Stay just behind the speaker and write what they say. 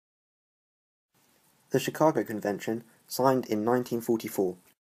The Chicago Convention, signed in 1944.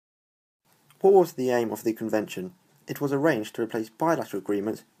 What was the aim of the convention? It was arranged to replace bilateral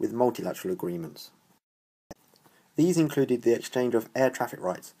agreements with multilateral agreements. These included the exchange of air traffic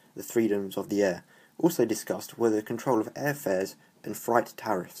rights, the freedoms of the air. Also discussed were the control of airfares and freight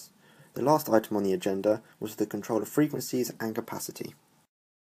tariffs. The last item on the agenda was the control of frequencies and capacity.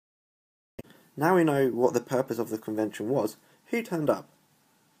 Now we know what the purpose of the convention was. Who turned up?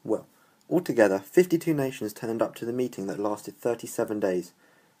 Well, altogether 52 nations turned up to the meeting that lasted 37 days.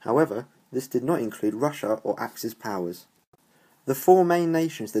 However, this did not include Russia or Axis powers. The four main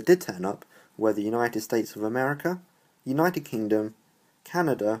nations that did turn up were the United States of America, United Kingdom,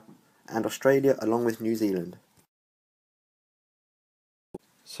 Canada, and Australia, along with New Zealand.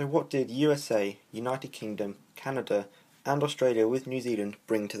 So what did USA, United Kingdom, Canada, and Australia with New Zealand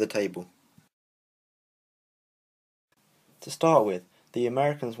bring to the table? To start with, the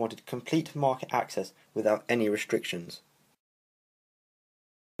Americans wanted complete market access without any restrictions.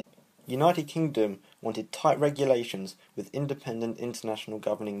 United Kingdom wanted tight regulations with independent international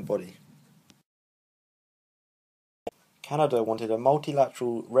governing body. Canada wanted a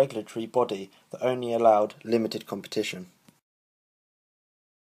multilateral regulatory body that only allowed limited competition.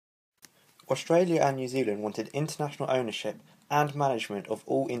 Australia and New Zealand wanted international ownership and management of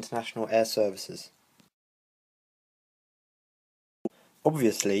all international air services.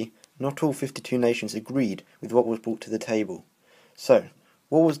 Obviously, not all 52 nations agreed with what was brought to the table. So,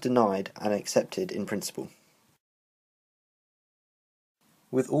 what was denied and accepted in principle?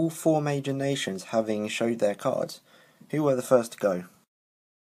 With all four major nations having showed their cards, who were the first to go?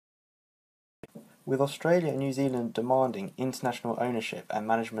 With Australia and New Zealand demanding international ownership and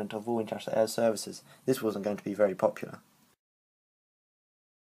management of all international air services, this wasn't going to be very popular.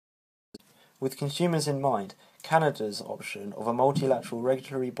 With consumers in mind, Canada's option of a multilateral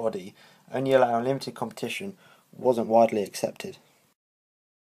regulatory body only allowing limited competition wasn't widely accepted.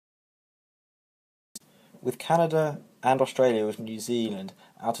 With Canada and Australia with New Zealand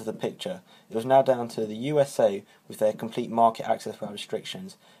out of the picture, it was now down to the USA with their complete market access without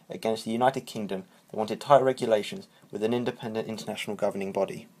restrictions against the United Kingdom that wanted tight regulations with an independent international governing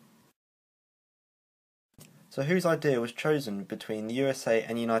body. So whose idea was chosen between the USA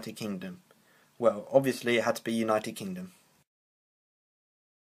and United Kingdom? Well, obviously it had to be United Kingdom.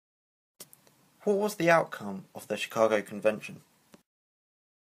 What was the outcome of the Chicago Convention?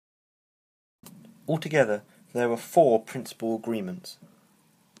 Altogether, there were four principal agreements.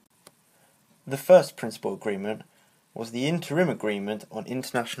 The first principal agreement was the Interim Agreement on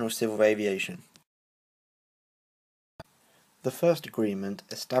International Civil Aviation. The first agreement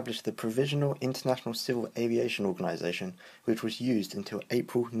established the Provisional International Civil Aviation Organization, which was used until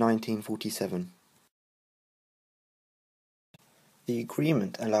April 1947. The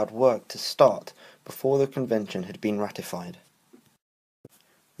agreement allowed work to start before the convention had been ratified.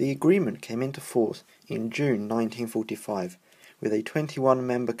 The agreement came into force in June 1945 with a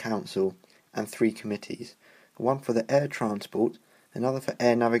 21-member council and 3 committees, one for the air transport, another for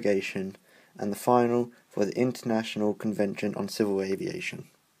air navigation, and the final for the International Convention on Civil Aviation.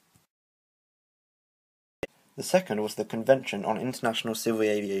 The second was the Convention on International Civil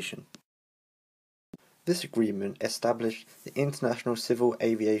Aviation. This agreement established the International Civil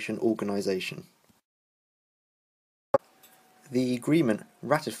Aviation Organization. The agreement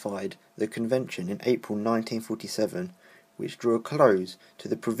ratified the convention in April 1947, which drew a close to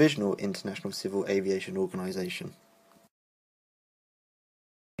the Provisional International Civil Aviation Organization.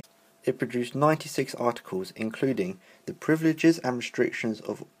 It produced 96 articles, including the privileges and restrictions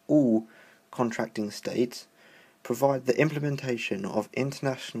of all contracting states, provide the implementation of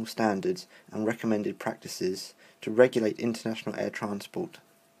international standards and recommended practices to regulate international air transport.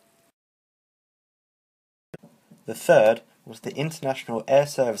 The third was the International Air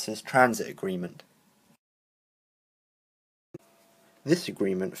Services Transit Agreement. This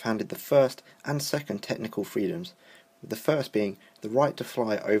agreement founded the first and second technical freedoms, with the first being the right to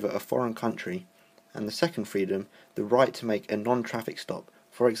fly over a foreign country, and the second freedom, the right to make a non-traffic stop,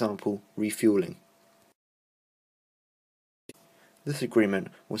 for example, refueling. This agreement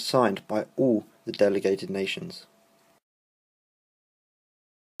was signed by all the delegated nations.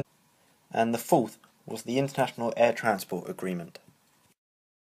 And the fourth was the International Air Transport Agreement.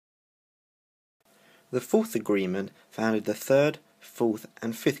 The fourth agreement founded the third, fourth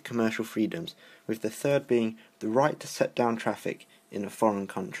and fifth commercial freedoms, with the third being the right to set down traffic in a foreign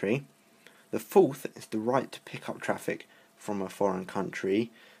country. The fourth is the right to pick up traffic from a foreign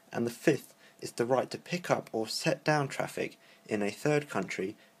country, and the fifth is the right to pick up or set down traffic in a third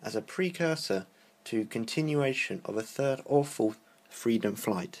country as a precursor to continuation of a third or fourth freedom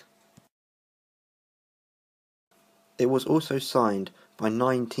flight. It was also signed by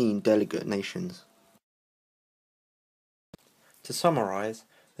 19 delegate nations. To summarise,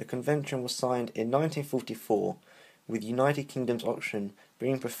 the convention was signed in 1944, with United Kingdom's option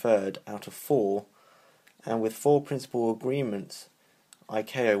being preferred out of 4, and with 4 principal agreements,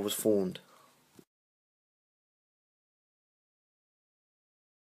 ICAO was formed.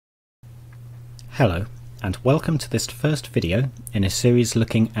 Hello, and welcome to this first video in a series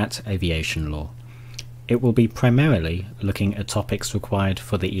looking at aviation law. It will be primarily looking at topics required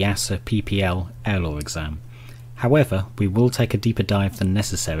for the EASA PPL air law exam. However, we will take a deeper dive than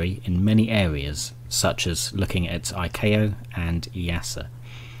necessary in many areas, such as looking at ICAO and EASA.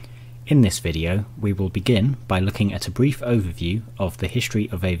 In this video, we will begin by looking at a brief overview of the history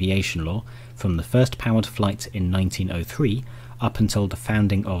of aviation law from the first powered flight in 1903 up until the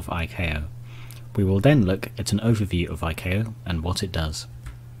founding of ICAO. We will then look at an overview of ICAO and what it does.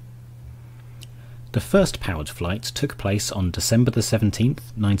 The first powered flight took place on December the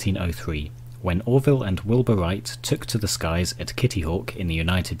 17th, 1903, when Orville and Wilbur Wright took to the skies at Kitty Hawk in the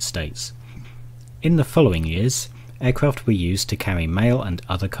United States. In the following years, aircraft were used to carry mail and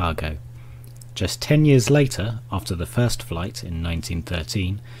other cargo. Just 10 years later, after the first flight in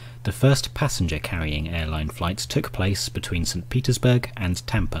 1913, the first passenger-carrying airline flight took place between St. Petersburg and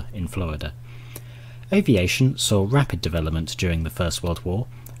Tampa in Florida. Aviation saw rapid development during the First World War,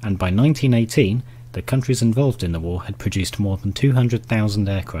 and by 1918, the countries involved in the war had produced more than 200,000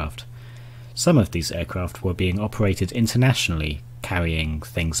 aircraft. Some of these aircraft were being operated internationally, carrying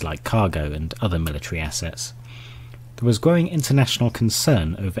things like cargo and other military assets. There was growing international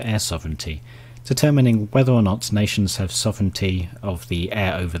concern over air sovereignty, determining whether or not nations have sovereignty of the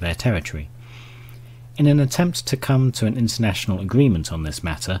air over their territory. In an attempt to come to an international agreement on this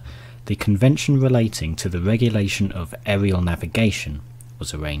matter, the Convention relating to the regulation of aerial navigation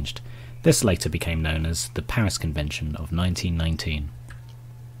was arranged. This later became known as the Paris Convention of 1919.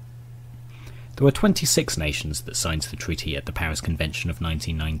 There were 26 nations that signed the treaty at the Paris Convention of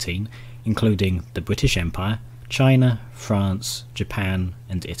 1919, including the British Empire, China, France, Japan,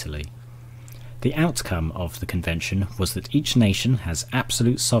 and Italy. The outcome of the convention was that each nation has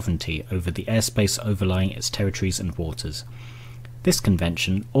absolute sovereignty over the airspace overlying its territories and waters. This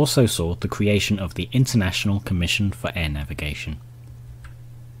convention also saw the creation of the International Commission for Air Navigation.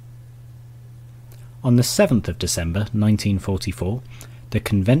 On the 7th of December 1944, the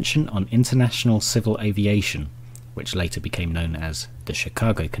Convention on International Civil Aviation, which later became known as the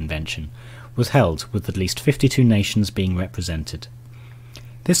Chicago Convention, was held with at least 52 nations being represented.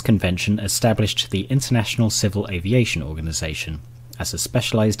 This convention established the International Civil Aviation Organization as a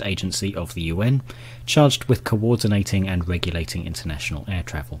specialized agency of the UN charged with coordinating and regulating international air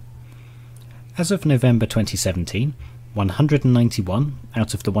travel. As of November 2017, 191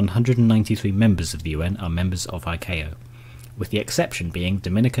 out of the 193 members of the UN are members of ICAO, with the exception being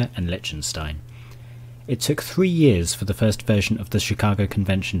Dominica and Liechtenstein. It took 3 years for the first version of the Chicago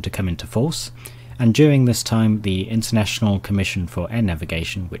Convention to come into force, and during this time the International Commission for Air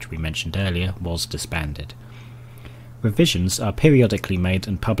Navigation, which we mentioned earlier, was disbanded. Revisions are periodically made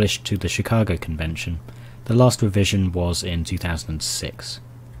and published to the Chicago Convention. The last revision was in 2006.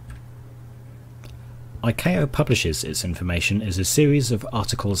 ICAO publishes its information as a series of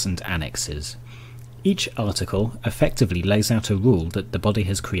articles and annexes. Each article effectively lays out a rule that the body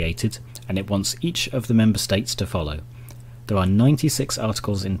has created, and it wants each of the member states to follow. There are 96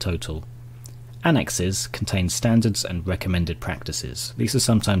 articles in total. Annexes contain standards and recommended practices. These are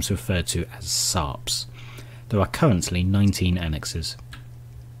sometimes referred to as SARPs. There are currently 19 annexes.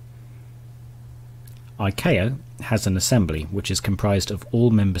 ICAO has an assembly which is comprised of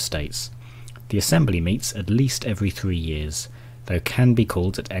all member states. The assembly meets at least every 3 years, though can be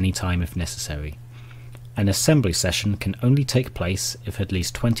called at any time if necessary. An assembly session can only take place if at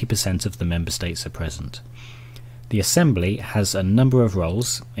least 20% of the member states are present. The assembly has a number of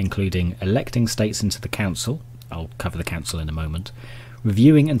roles, including electing states into the council, I'll cover the council in a moment,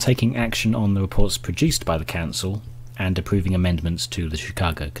 reviewing and taking action on the reports produced by the council, and approving amendments to the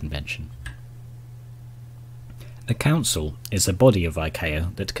Chicago Convention. The Council is a body of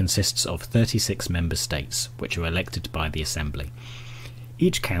ICAO that consists of 36 member states, which are elected by the Assembly.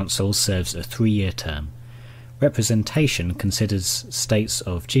 Each council serves a 3-year term. Representation considers states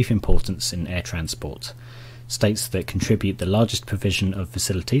of chief importance in air transport, states that contribute the largest provision of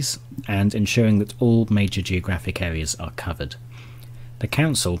facilities, and ensuring that all major geographic areas are covered. The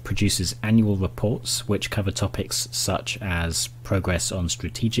Council produces annual reports which cover topics such as progress on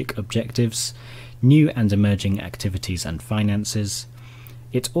strategic objectives, new and emerging activities and finances.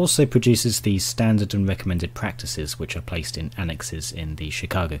 It also produces the standard and recommended practices which are placed in annexes in the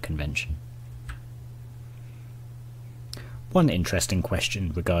Chicago Convention. One interesting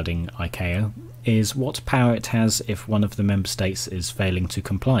question regarding ICAO is what power it has if one of the member states is failing to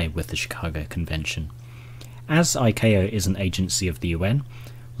comply with the Chicago Convention. As ICAO is an agency of the UN,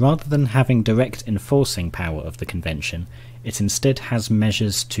 rather than having direct enforcing power of the convention, it instead has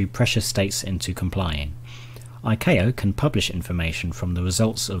measures to pressure states into complying. ICAO can publish information from the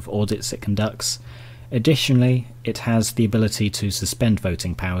results of audits it conducts. Additionally, it has the ability to suspend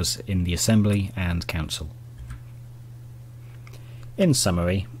voting powers in the Assembly and Council. In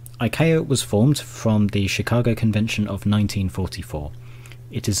summary, ICAO was formed from the Chicago Convention of 1944.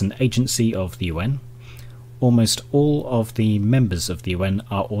 It is an agency of the UN. Almost all of the members of the UN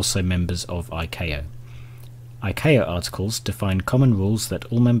are also members of ICAO. ICAO articles define common rules that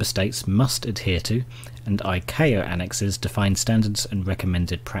all member states must adhere to, and ICAO annexes define standards and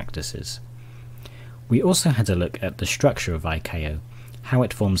recommended practices. We also had a look at the structure of ICAO, how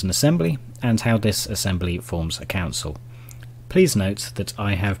it forms an assembly, and how this assembly forms a council. Please note that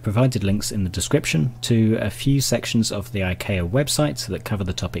I have provided links in the description to a few sections of the ICAO website that cover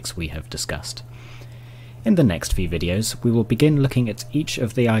the topics we have discussed. In the next few videos, we will begin looking at each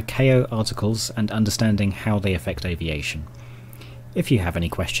of the ICAO articles and understanding how they affect aviation. If you have any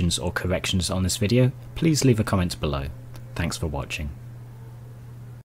questions or corrections on this video, please leave a comment below. Thanks for watching.